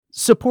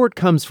Support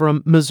comes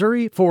from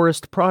Missouri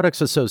Forest Products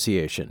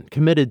Association,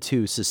 committed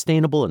to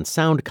sustainable and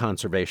sound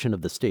conservation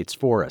of the state's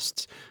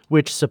forests,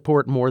 which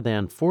support more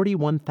than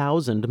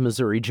 41,000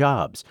 Missouri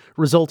jobs,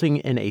 resulting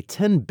in a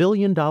 $10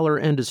 billion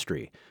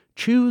industry.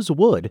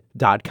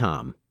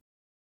 ChooseWood.com.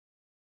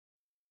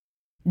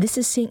 This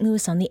is St.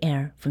 Louis on the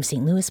Air from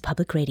St. Louis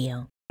Public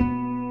Radio.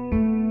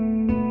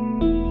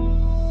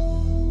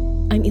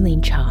 I'm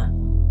Elaine Cha.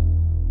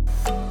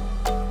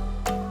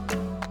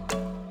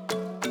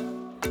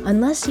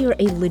 Unless you're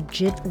a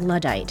legit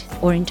Luddite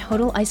or in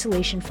total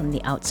isolation from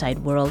the outside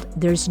world,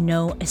 there's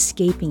no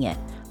escaping it.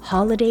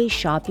 Holiday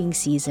shopping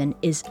season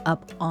is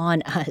up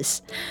on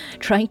us.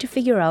 Trying to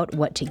figure out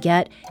what to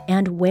get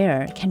and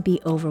where can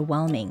be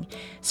overwhelming.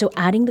 So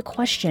adding the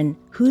question,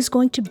 who's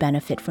going to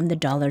benefit from the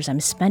dollars I'm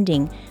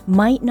spending,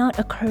 might not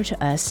occur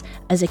to us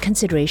as a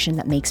consideration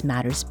that makes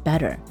matters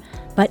better.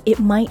 But it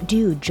might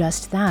do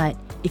just that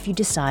if you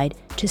decide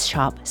to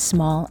shop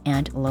small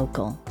and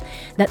local.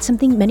 That's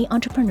something many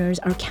entrepreneurs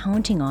are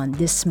counting on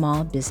this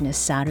Small Business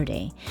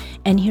Saturday.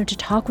 And here to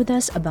talk with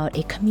us about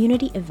a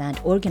community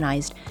event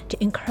organized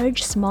to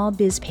encourage small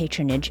biz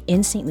patronage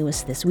in St.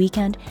 Louis this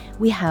weekend,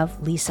 we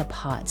have Lisa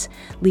Potts.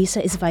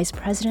 Lisa is Vice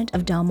President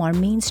of Delmar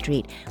Main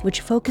Street, which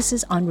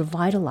focuses on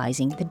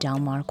revitalizing the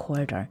Delmar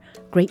corridor.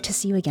 Great to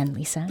see you again,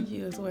 Lisa.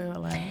 You as well,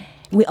 Elaine.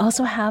 We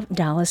also have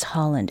Dallas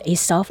Holland, a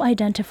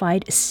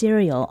self-identified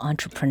serial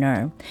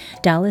entrepreneur.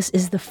 Dallas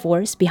is the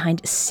force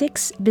behind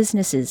 6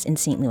 businesses in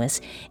St.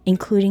 Louis,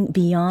 including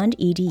Beyond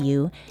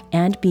EDU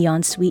and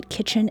Beyond Sweet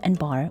Kitchen and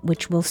Bar,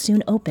 which will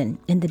soon open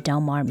in the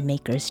Delmar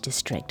Makers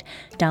District.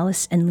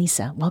 Dallas and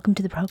Lisa, welcome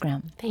to the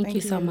program. Thank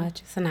you so much.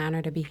 It's an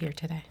honor to be here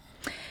today.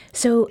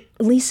 So,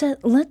 Lisa,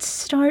 let's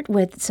start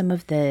with some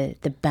of the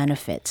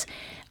benefits.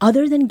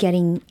 Other than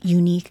getting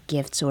unique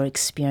gifts or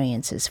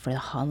experiences for the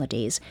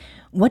holidays,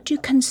 what do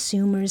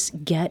consumers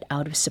get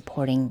out of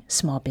supporting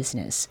small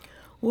business?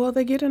 Well,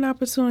 they get an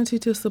opportunity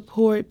to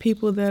support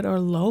people that are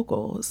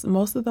locals.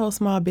 Most of those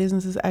small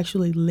businesses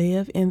actually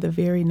live in the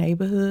very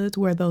neighborhoods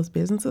where those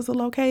businesses are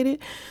located.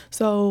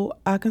 So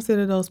I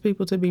consider those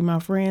people to be my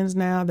friends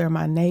now. They're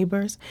my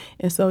neighbors.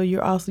 And so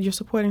you're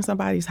supporting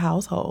somebody's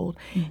household.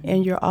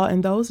 Mm-hmm.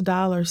 And those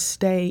dollars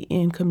stay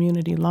in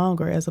community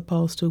longer as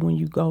opposed to when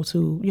you go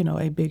to,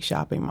 a big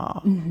shopping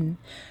mall. Mm-hmm.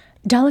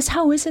 Dallas,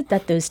 how is it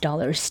that those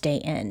dollars stay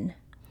in?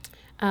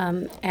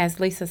 As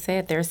Lisa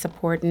said, they're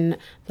supporting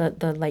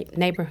the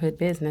neighborhood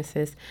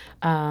businesses.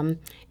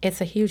 It's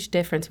a huge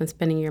difference when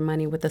spending your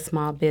money with a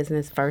small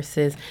business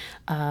versus,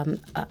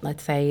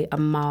 let's say, a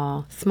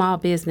mall. Small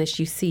business,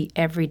 you see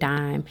every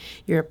dime.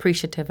 You're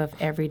appreciative of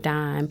every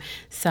dime.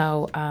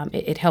 So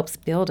it helps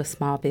build a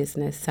small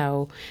business.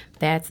 So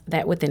that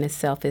within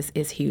itself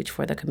is huge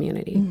for the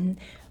community. Mm-hmm.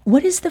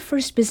 What is the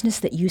first business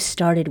that you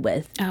started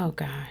with? Oh,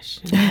 gosh.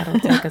 That'll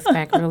take us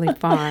back really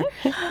far.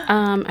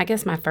 I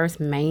guess my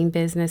first main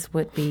business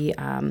would be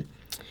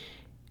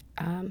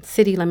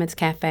City Limits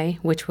Cafe,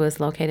 which was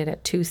located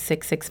at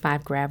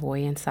 2665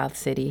 Gravois in South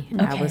City.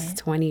 Okay. I was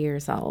 20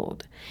 years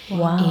old.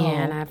 Wow.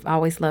 And I've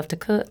always loved to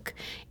cook.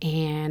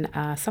 And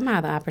somehow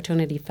the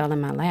opportunity fell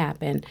in my lap,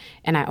 and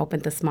I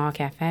opened the small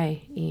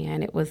cafe,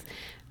 and it was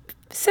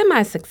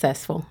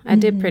semi-successful. I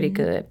did pretty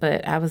good,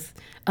 but I was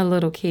a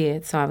little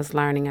kid, so I was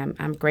learning.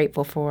 I'm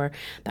grateful for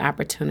the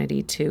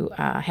opportunity to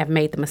have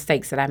made the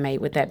mistakes that I made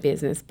with that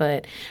business,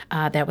 but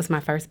that was my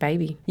first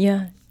baby.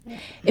 Yeah.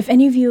 If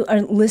any of you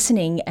are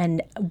listening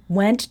and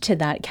went to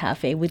that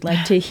cafe, we'd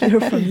like to hear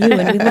from you,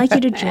 and we'd like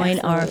you to join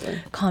our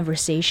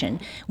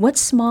conversation. What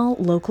small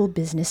local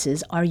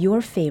businesses are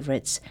your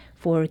favorites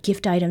for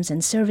gift items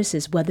and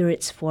services, whether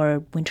it's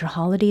for winter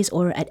holidays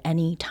or at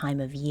any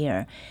time of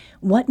year?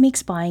 What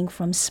makes buying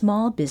from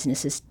small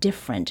businesses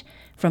different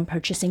from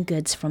purchasing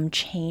goods from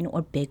chain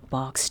or big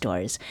box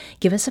stores?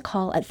 Give us a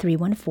call at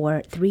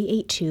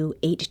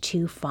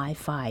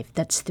 314-382-8255.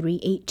 That's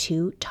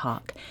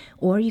 382-TALK.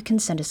 Or you can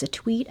send us a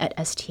tweet at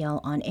STL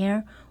On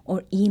Air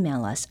or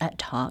email us at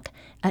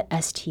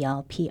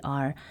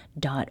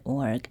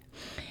talk@stlpr.org.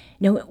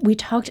 Now, we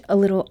talked a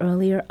little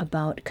earlier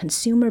about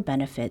consumer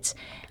benefits.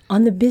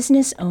 On the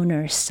business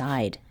owner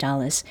side,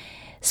 Dallas,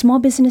 Small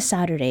Business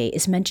Saturday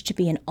is meant to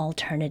be an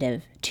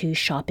alternative to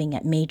shopping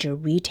at major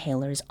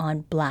retailers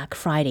on Black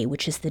Friday,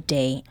 which is the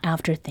day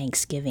after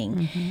Thanksgiving.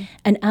 Mm-hmm.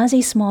 And as a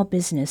small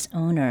business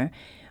owner,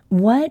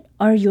 what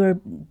are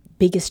your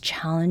biggest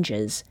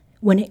challenges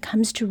when it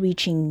comes to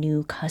reaching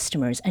new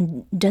customers?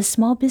 And does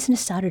Small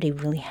Business Saturday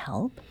really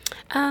help?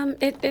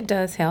 It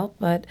does help,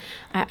 but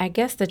I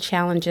guess the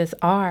challenges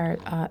are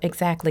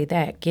exactly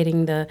that,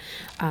 getting the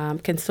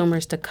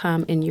consumers to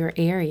come in your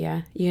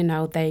area.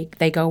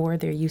 They go where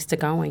they're used to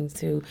going,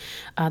 to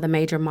the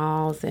major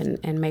malls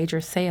and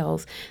major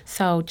sales.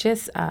 So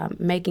just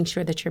making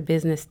sure that your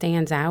business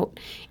stands out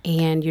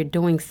and you're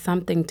doing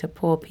something to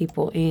pull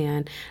people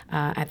in,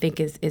 I think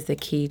is the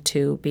key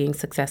to being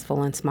successful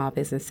on Small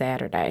Business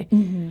Saturday.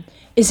 Mm-hmm.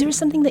 Is there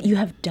something that you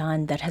have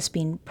done that has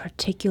been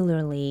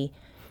particularly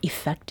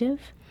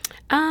effective?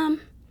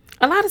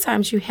 a lot of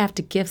times you have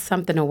to give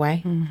something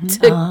away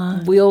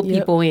to wheel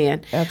people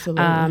in.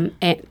 Absolutely.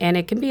 And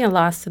it can be a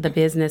loss to the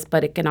business,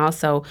 but it can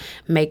also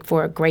make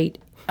for a great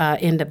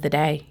end of the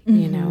day,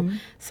 you know.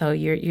 So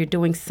you're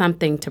doing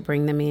something to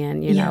bring them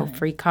in, you know,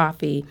 free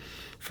coffee,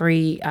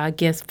 free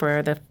gifts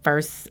for the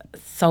first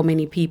so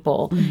many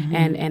people.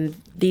 And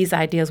these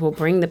ideas will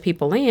bring the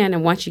people in.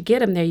 And once you get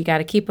them there, you got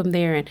to keep them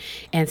there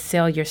and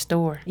sell your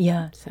store.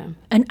 Yeah. So.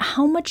 And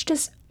how much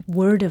does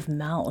word of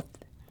mouth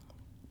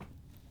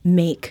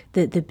make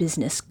the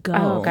business go?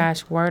 Oh,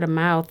 gosh, word of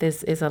mouth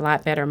is a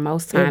lot better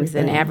most times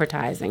than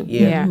advertising.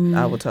 Yeah,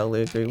 I would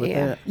totally agree with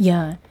that.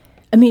 Yeah.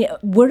 I mean,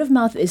 word of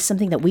mouth is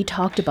something that we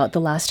talked about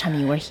the last time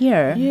you were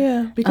here.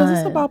 Yeah, because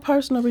it's about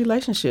personal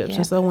relationships. Yeah.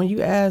 And so when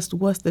you asked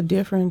what's the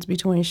difference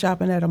between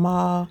shopping at a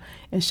mall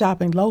and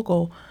shopping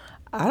local,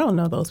 I don't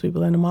know those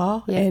people in the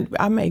mall. Yeah. And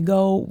I may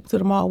go to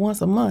the mall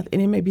once a month,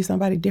 and it may be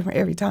somebody different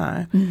every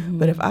time.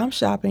 But if I'm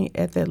shopping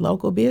at that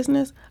local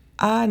business,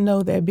 I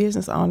know that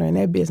business owner, and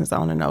that business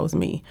owner knows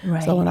me.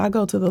 Right. So when I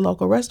go to the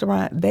local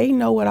restaurant, they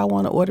know what I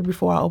want to order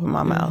before I open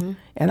my mouth.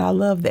 And I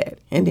love that.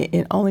 And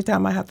the only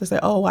time I have to say,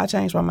 oh, I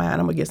changed my mind,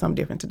 I'm going to get something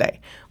different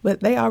today. But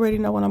they already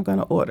know what I'm going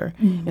to order.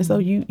 And so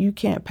you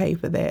can't pay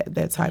for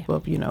that type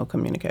of,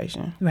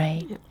 communication.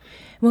 Right.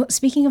 Well,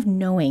 speaking of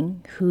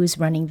knowing who's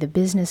running the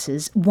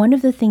businesses, one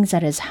of the things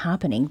that is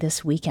happening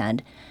this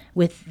weekend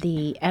with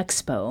the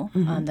expo,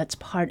 that's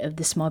part of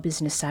the Small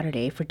Business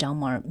Saturday for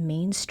Delmar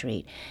Main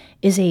Street,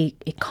 is a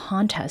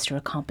contest or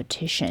a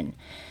competition.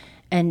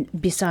 And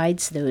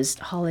besides those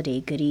holiday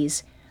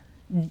goodies,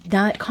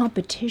 that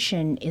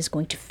competition is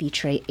going to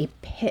feature a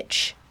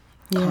pitch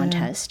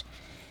contest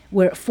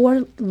where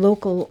 4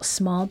 local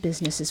small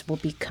businesses will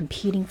be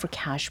competing for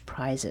cash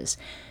prizes.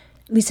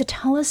 Lisa,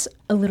 tell us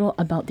a little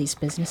about these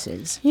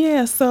businesses.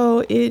 Yeah,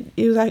 so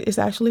it's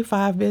actually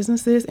 5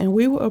 businesses, and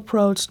we were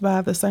approached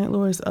by the St.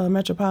 Louis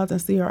Metropolitan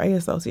CRA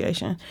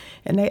Association,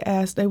 and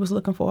they was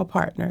looking for a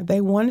partner.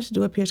 They wanted to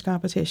do a pitch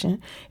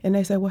competition, and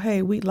they said, well,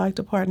 hey, we'd like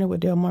to partner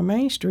with Delmar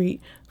Main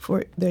Street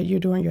for that you're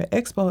doing your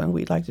expo, and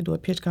we'd like to do a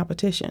pitch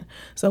competition.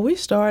 So we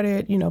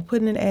started,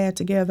 putting an ad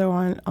together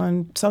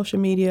on social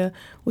media.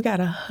 We got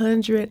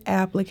 100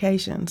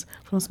 applications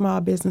from small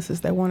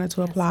businesses that wanted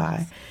to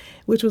apply.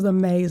 Which was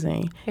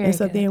amazing. Very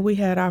good. Then we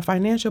had our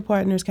financial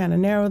partners kind of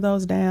narrow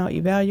those down,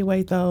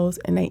 evaluate those,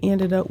 and they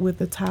ended up with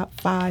the top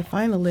 5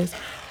 finalists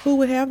who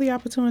would have the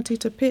opportunity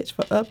to pitch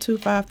for up to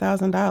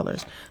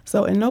 $5,000.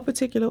 So in no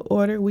particular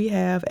order, we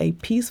have a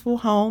Peaceful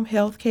Home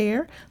Health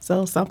Care,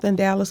 so something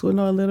Dallas would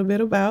know a little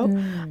bit about.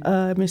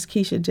 Miss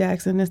Keisha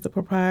Jackson is the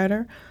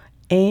proprietor.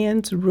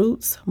 Ann's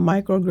Roots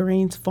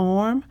Microgreens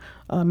Farm,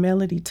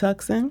 Melody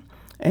Tuxon.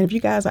 And if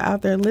you guys are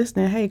out there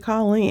listening, hey,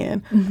 call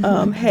in.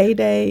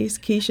 Heydays,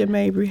 Keisha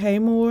Mabry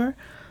Haymore,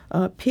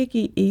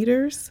 Picky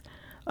Eaters,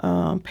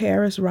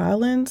 Paris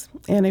Rollins,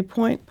 and a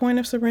Point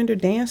of Surrender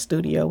Dance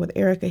Studio with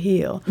Erica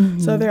Hill.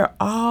 So they're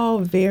all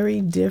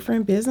very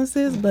different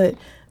businesses, but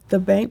the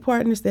bank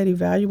partners that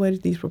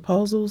evaluated these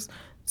proposals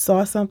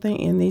saw something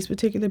in these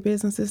particular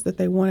businesses that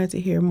they wanted to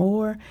hear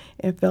more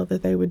and felt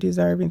that they were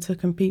deserving to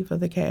compete for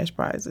the cash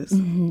prizes.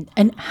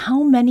 And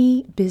how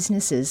many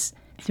businesses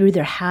threw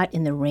their hat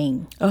in the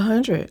ring?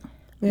 100.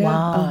 Yeah,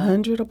 Wow.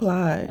 100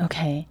 applied.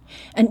 Okay.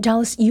 And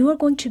Dallas, you are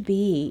going to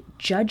be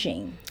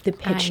judging the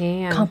pitch I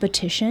am.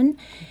 competition.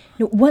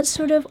 Now, what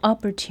sort of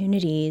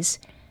opportunities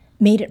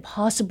made it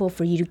possible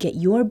for you to get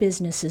your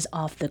businesses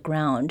off the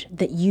ground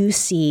that you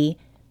see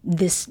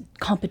this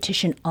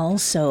competition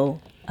also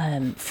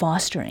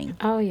fostering?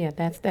 Oh, yeah,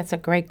 that's a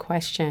great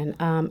question.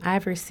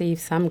 I've received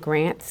some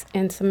grants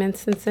in some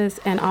instances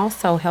and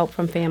also help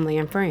from family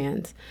and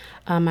friends.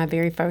 My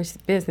very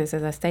first business,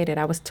 as I stated,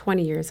 I was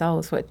 20 years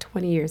old. So at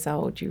 20 years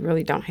old, you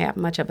really don't have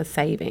much of a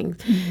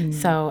savings.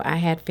 So I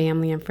had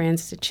family and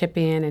friends to chip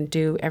in and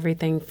do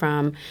everything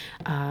from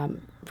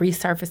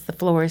resurface the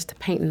floors to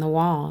painting the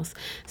walls.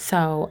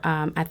 So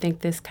I think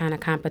this kind of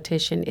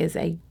competition is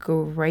a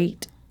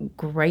great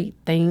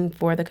thing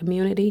for the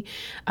community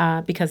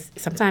because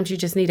sometimes you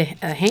just need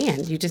a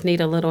hand. You just need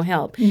a little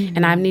help.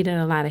 And I've needed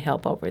a lot of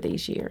help over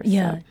these years.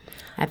 Yeah. So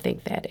I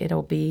think that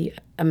it'll be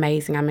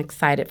amazing. I'm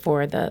excited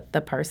for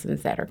the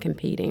persons that are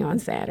competing on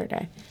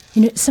Saturday.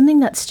 Something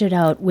that stood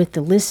out with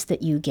the list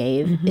that you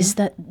gave is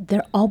that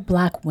they're all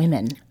Black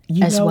women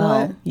as know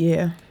well. what?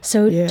 Yeah.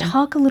 So Yeah.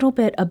 talk a little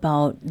bit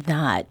about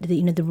that,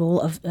 the role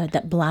of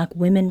that Black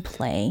women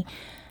play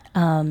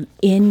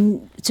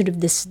in sort of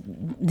this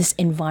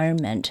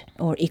environment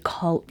or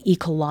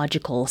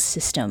ecological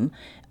system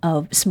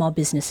of small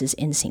businesses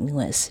in St.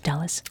 Louis.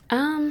 Dallas?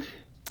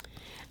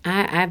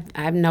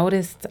 I've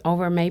noticed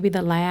over maybe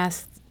the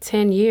last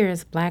 10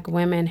 years, Black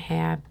women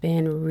have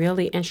been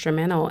really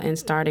instrumental in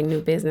starting new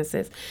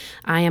businesses.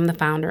 I am the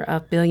founder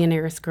of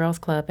Billionaires Girls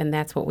Club, and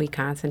that's what we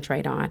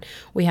concentrate on.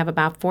 We have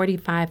about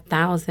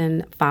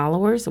 45,000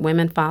 followers,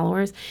 women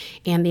followers,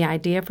 and the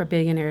idea for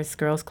Billionaires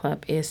Girls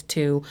Club is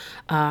to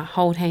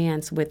hold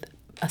hands with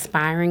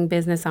aspiring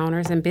business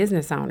owners and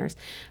business owners,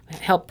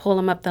 help pull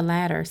them up the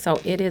ladder. So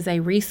it is a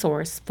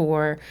resource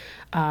for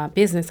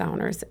business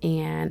owners,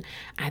 and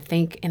I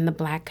think in the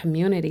Black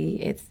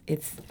community,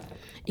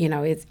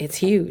 it's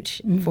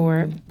huge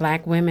for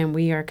Black women.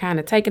 We are kind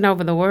of taking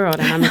over the world,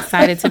 and I'm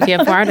excited to be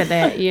a part of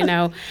that,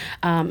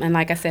 And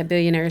like I said,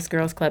 Billionaires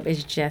Girls Club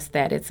is just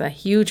that. It's a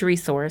huge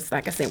resource.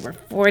 Like I said, we're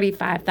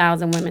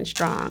 45,000 women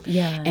strong,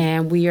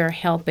 and we are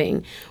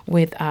helping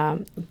with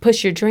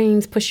push your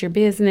dreams, push your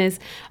business,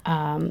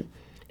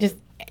 just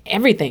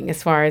everything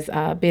as far as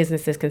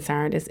business is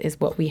concerned is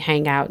what we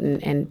hang out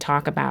and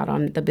talk about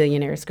on the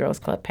Billionaires Girls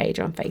Club page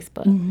on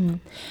Facebook.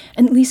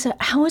 And Lisa,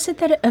 how is it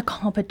that a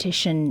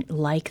competition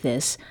like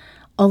this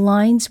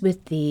aligns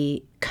with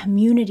the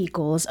community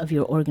goals of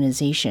your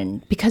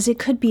organization? Because it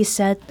could be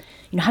said,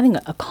 having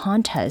a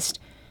contest,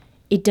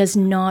 it does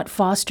not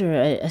foster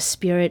a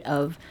spirit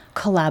of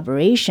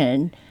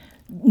collaboration,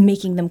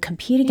 making them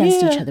compete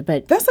against each other.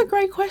 But that's a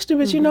great question.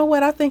 But you know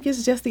what? I think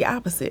it's just the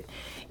opposite.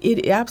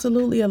 It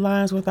absolutely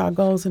aligns with our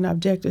goals and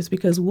objectives,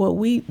 because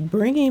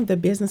bringing the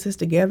businesses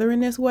together in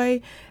this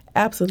way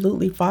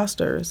absolutely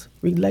fosters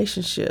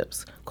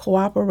relationships,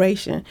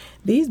 cooperation.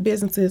 These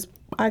businesses,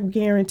 I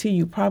guarantee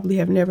you, probably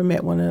have never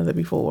met one another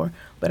before,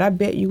 but I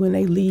bet you when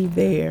they leave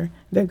there,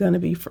 they're going to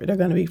be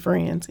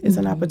friends. It's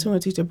an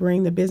opportunity to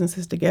bring the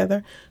businesses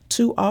together,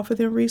 to offer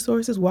them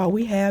resources. While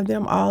we have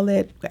them all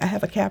I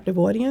have a captive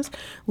audience,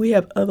 we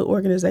have other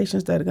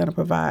organizations that are going to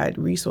provide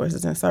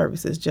resources and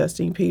services.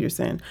 Justine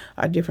Peterson,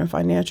 our different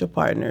financial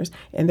partners,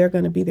 and they're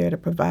going to be there to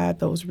provide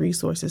those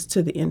resources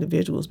to the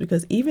individuals,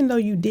 because even though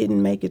you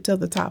didn't make it to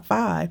the top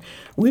 5,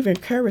 we've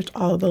encouraged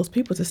all of those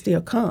people to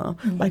still come.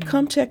 Like,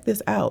 come check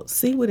this out,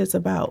 see what it's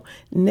about,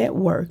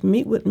 network,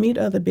 meet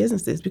other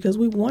businesses, because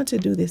we want to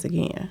do this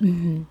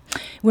again.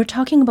 We're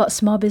talking about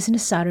Small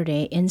Business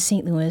Saturday in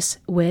St. Louis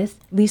with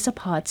Lisa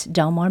Potts,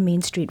 Delmar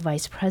Main Street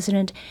Vice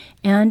President,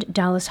 and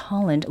Dallas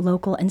Holland,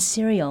 local and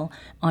serial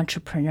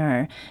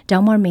entrepreneur.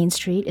 Delmar Main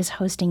Street is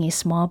hosting a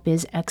Small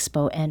Biz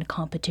Expo and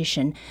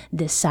competition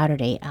this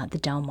Saturday at the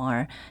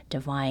Delmar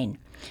Divine.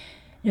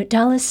 Now,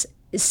 Dallas,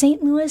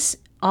 St. Louis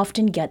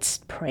often gets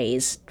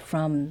praise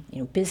from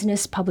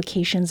business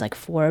publications like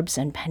Forbes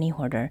and Penny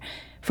Hoarder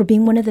for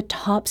being one of the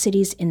top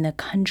cities in the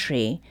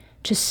country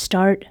to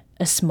start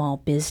a small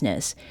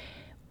business.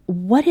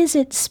 What is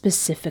it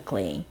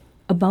specifically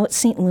about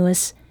St.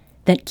 Louis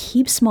that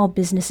keeps small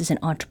businesses and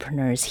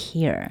entrepreneurs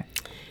here?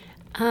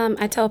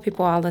 I tell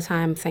people all the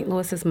time, St.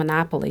 Louis is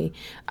monopoly.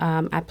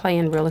 I play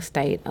in real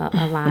estate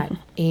a lot,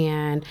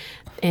 and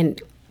in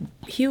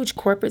huge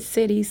corporate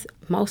cities,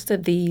 most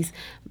of these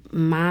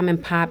mom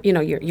and pop,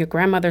 your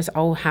grandmother's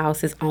old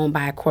house is owned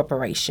by a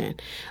corporation.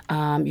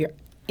 Your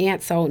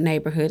aunt's old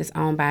neighborhood is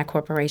owned by a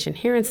corporation.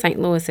 Here in St.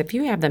 Louis, if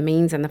you have the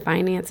means and the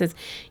finances,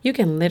 you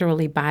can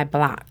literally buy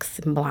blocks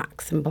and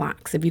blocks and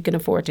blocks if you can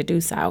afford to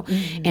do so,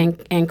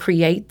 and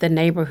create the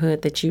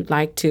neighborhood that you'd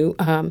like to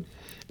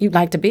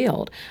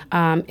build.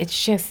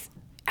 It's just,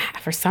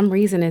 for some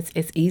reason,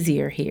 it's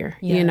easier here.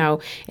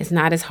 It's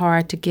not as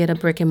hard to get a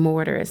brick and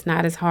mortar. It's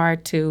not as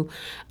hard to,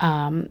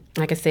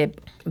 like I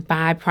said,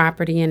 buy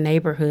property in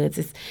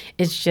neighborhoods.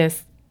 It's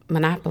just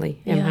monopoly,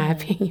 in my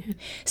opinion.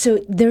 So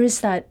there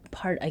is that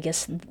part, I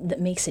guess, that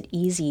makes it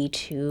easy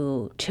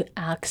to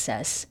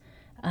access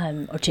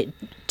or to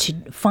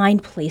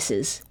find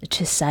places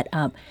to set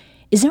up.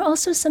 Is there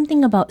also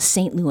something about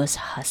St. Louis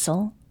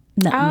hustle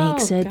that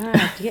makes it? Oh,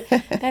 God.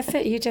 Yeah, that's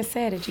it. You just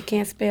said it. You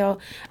can't spell,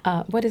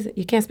 what is it?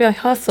 You can't spell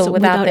hustle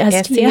without the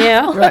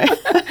STL. Right.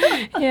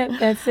 Yeah,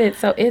 that's it.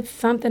 So it's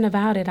something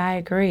about it. I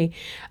agree.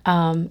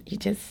 I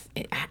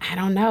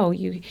don't know.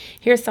 You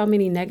hear so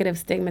many negative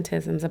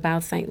stigmatisms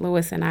about St.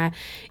 Louis, and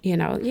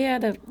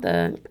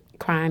the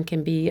crime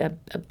can be a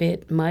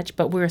bit much,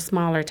 but we're a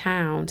smaller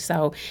town,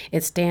 so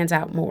it stands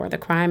out more. The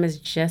crime is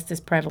just as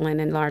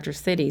prevalent in larger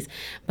cities,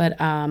 but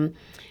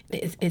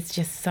it's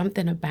just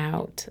something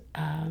about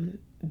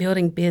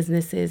building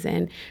businesses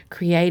and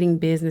creating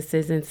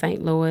businesses in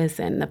St. Louis,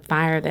 and the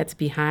fire that's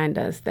behind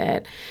us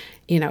that,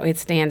 it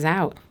stands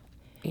out.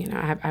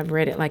 I've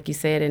read it, like you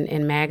said,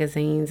 in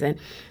magazines, and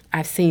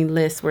I've seen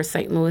lists where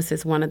St. Louis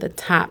is one of the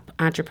top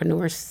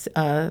entrepreneurs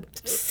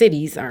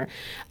cities,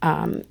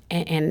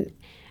 and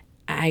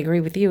I agree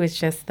with you. It's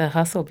just the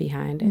hustle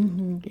behind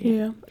it.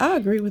 Yeah, I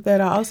agree with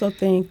that. I also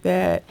think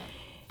that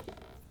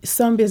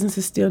some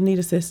businesses still need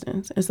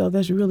assistance, and so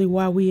that's really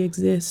why we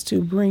exist,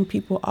 to bring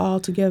people all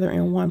together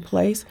in one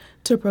place,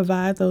 to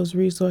provide those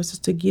resources,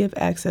 to give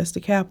access to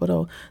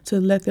capital,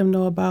 to let them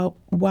know about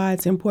why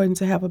it's important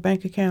to have a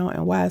bank account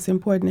and why it's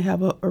important to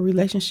have a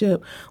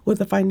relationship with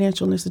a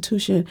financial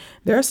institution.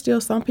 There are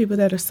still some people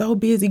that are so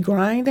busy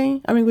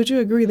grinding. I mean, would you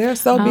agree? They're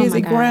so busy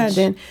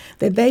grinding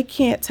that they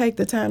can't take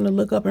the time to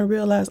look up and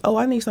realize,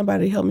 I need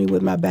somebody to help me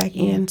with my back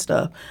end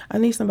stuff. I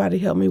need somebody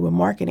to help me with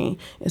marketing.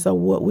 And so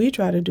what we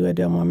try to do at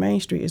Delmar on Main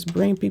Street is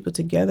bring people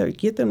together,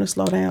 get them to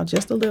slow down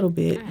just a little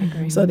bit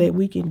so that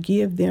we can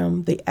give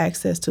them the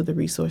access to the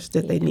resources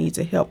that they need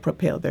to help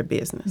propel their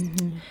business.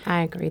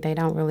 I agree. They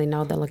don't really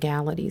know the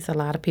legalities. A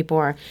lot of people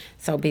are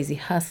so busy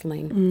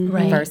hustling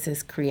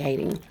versus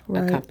creating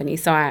a company.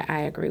 So I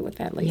agree with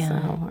that, Lisa,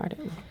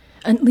 wholeheartedly.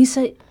 And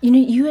Lisa,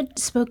 you had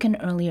spoken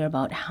earlier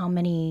about how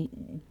many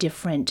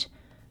different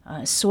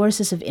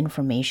sources of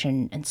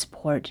information and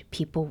support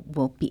people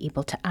will be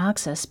able to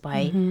access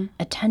by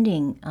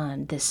attending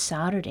on this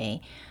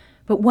Saturday.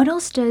 But what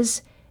else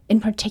does,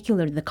 in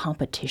particular, the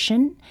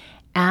competition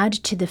add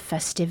to the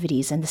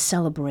festivities and the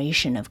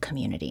celebration of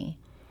community?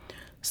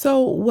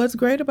 So what's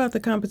great about the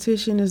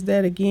competition is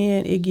that,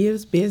 again, it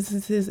gives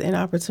businesses an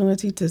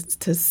opportunity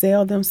to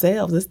sell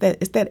themselves.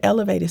 It's that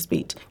elevated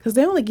speech because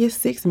they only get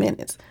 6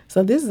 minutes.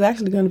 So this is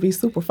actually going to be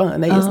super fun.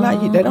 They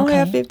don't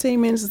have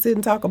 15 minutes to sit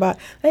and talk about.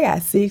 They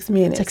got 6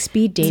 minutes. It's like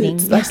speed dating.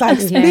 It's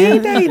like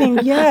speed dating,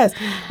 yes.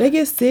 They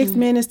get 6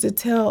 minutes to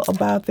tell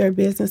about their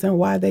business and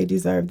why they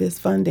deserve this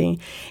funding.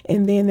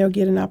 And then they'll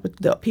get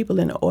the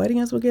people in the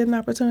audience will get an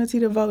opportunity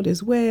to vote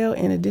as well,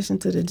 in addition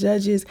to the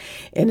judges.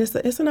 And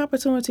it's an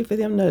opportunity for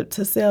them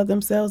to sell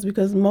themselves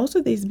because most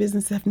of these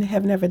businesses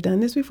have never done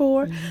this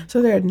before.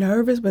 So they're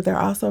nervous, but they're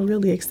also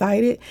really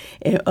excited.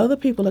 And other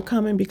people are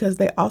coming because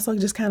they also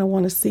just kind of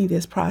want to see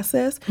this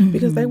process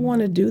because they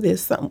want to do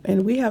this.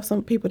 And we have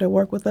some people that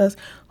work with us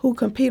who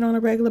compete on a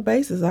regular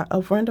basis.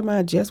 A friend of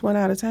mine just went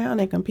out of town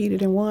and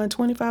competed and won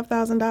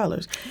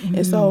 $25,000.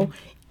 And so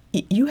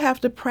you have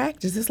to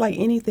practice. It's like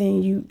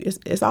anything.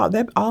 It's all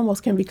that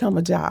almost can become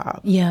a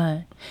job.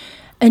 Yeah.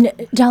 And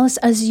Dallas,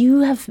 as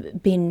you have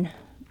been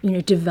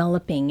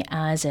developing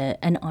as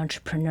an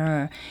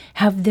entrepreneur,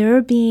 have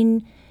there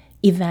been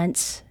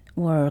events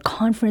or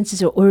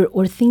conferences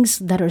or things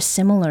that are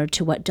similar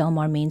to what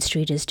Delmar Main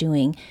Street is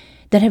doing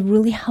that have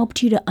really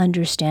helped you to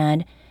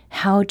understand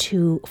how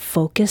to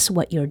focus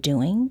what you're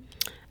doing?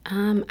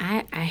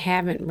 I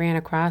haven't ran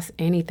across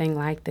anything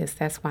like this.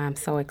 That's why I'm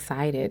so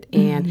excited.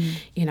 And,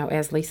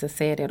 as Lisa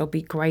said, it'll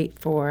be great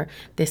for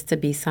this to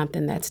be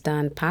something that's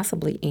done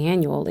possibly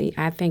annually.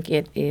 I think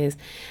it is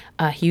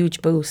a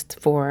huge boost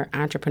for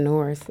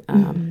entrepreneurs.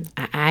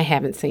 I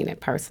haven't seen it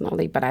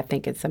personally, but I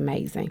think it's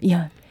amazing.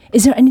 Yeah.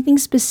 Is there anything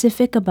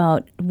specific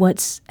about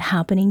what's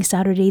happening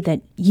Saturday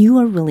that you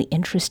are really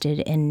interested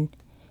in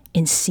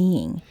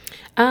seeing?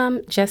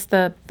 Just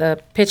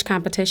the pitch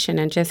competition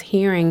and just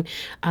hearing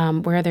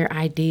where their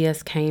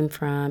ideas came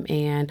from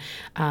and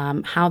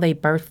how they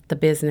birthed the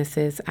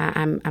businesses.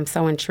 I'm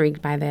so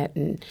intrigued by that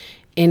and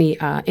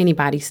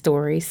anybody's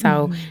story.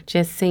 So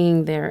just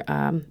seeing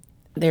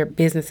their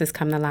businesses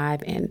come to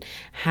life and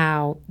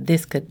how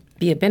this could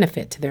be a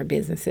benefit to their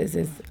businesses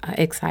is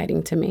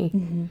exciting to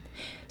me.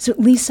 So,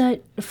 Lisa,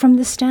 from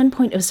the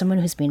standpoint of someone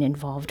who's been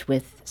involved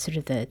with sort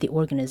of the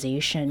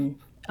organization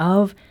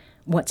of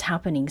what's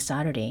happening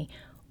Saturday,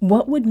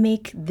 what would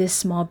make this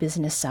Small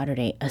Business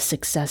Saturday a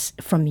success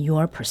from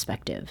your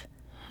perspective?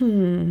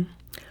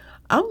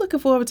 I'm looking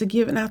forward to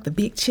giving out the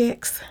big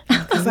checks.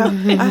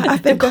 I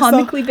think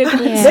comically big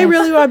ones. They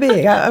really are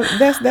big.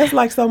 That's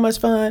like so much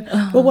fun.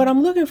 But what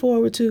I'm looking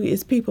forward to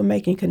is people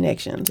making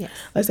connections. Yes.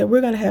 Like I said, we're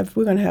gonna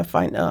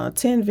have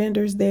 10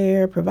 vendors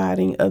there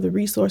providing other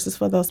resources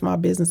for those small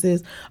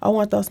businesses. I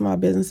want those small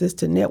businesses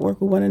to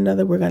network with one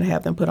another. We're gonna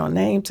have them put on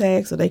name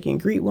tags so they can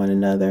greet one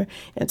another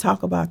and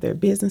talk about their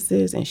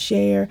businesses and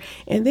share.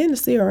 And then the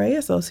CRA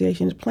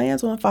Association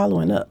plans on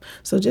following up.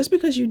 So just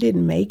because you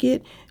didn't make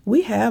it,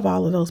 we have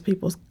all of those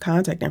people's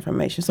contact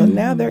information. So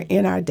now they're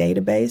in our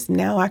database.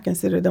 Now I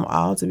consider them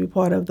all to be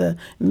part of the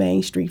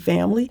Main Street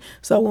family.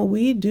 So when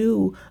we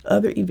do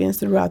other events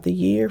throughout the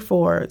year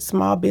for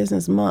Small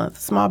Business Month,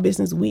 Small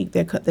Business Week,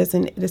 that's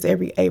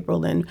every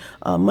April, and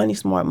Money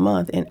Smart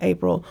Month in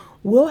April,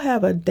 we'll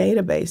have a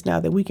database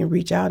now that we can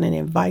reach out and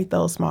invite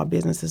those small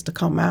businesses to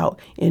come out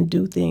and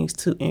do things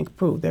to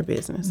improve their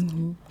business.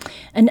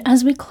 And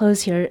as we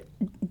close here,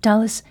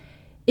 Dallas,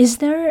 is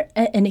there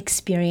an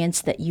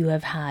experience that you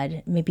have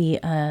had, maybe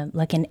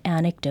like an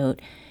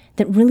anecdote,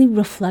 that really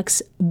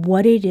reflects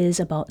what it is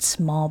about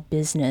small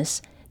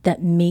business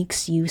that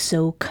makes you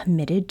so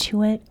committed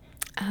to it?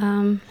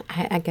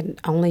 I can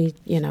only,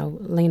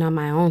 lean on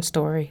my own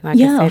story. Like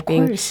I said,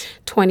 being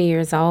 20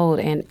 years old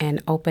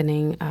and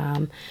opening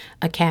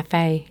a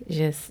cafe,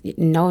 just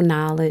no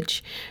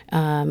knowledge,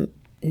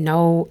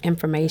 no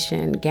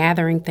information,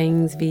 gathering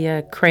things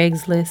via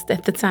Craigslist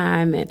at the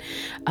time,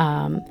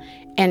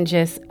 and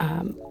just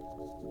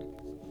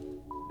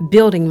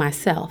building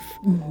myself,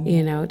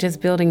 just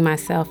building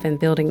myself and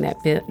building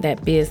that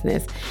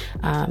business.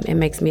 It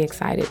makes me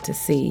excited to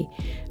see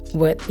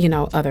what,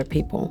 other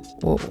people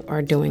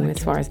are doing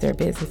as far as their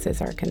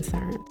businesses are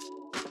concerned.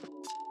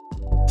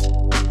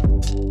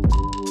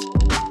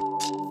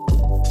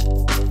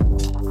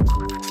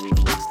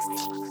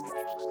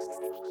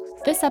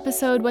 This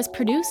episode was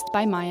produced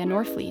by Maya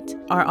Norfleet.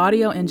 Our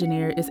audio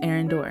engineer is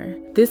Aaron Dorr.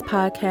 This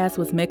podcast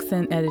was mixed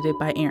and edited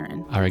by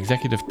Aaron. Our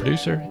executive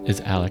producer is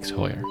Alex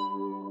Hoyer.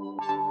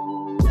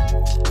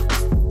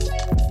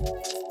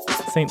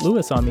 St.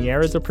 Louis on the Air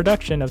is a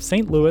production of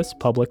St. Louis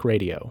Public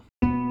Radio.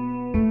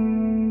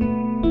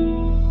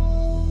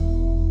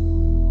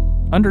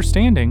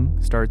 Understanding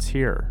starts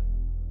here.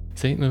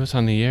 St. Louis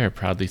on the Air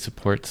proudly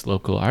supports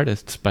local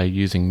artists by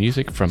using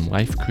music from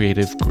Life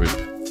Creative Group.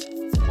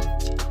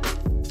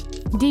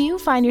 Do you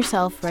find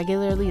yourself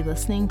regularly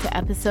listening to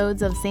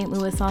episodes of St.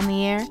 Louis on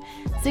the Air?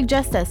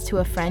 Suggest us to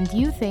a friend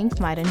you think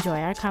might enjoy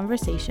our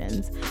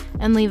conversations,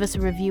 and leave us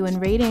a review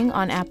and rating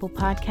on Apple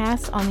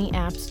Podcasts on the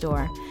App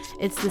Store.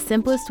 It's the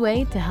simplest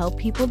way to help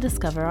people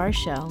discover our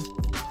show.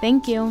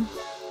 Thank you.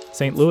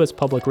 St. Louis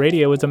Public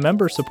Radio is a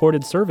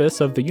member-supported service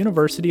of the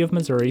University of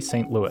Missouri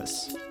St.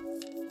 Louis.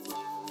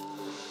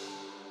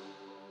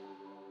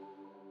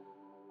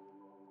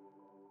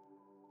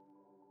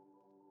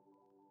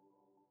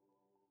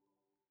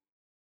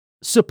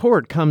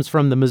 Support comes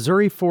from the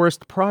Missouri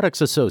Forest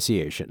Products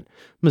Association.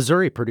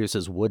 Missouri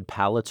produces wood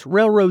pallets,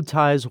 railroad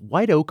ties,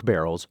 white oak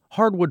barrels,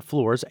 hardwood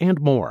floors, and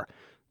more.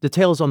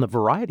 Details on the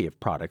variety of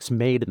products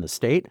made in the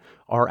state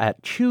are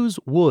at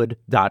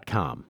choosewood.com.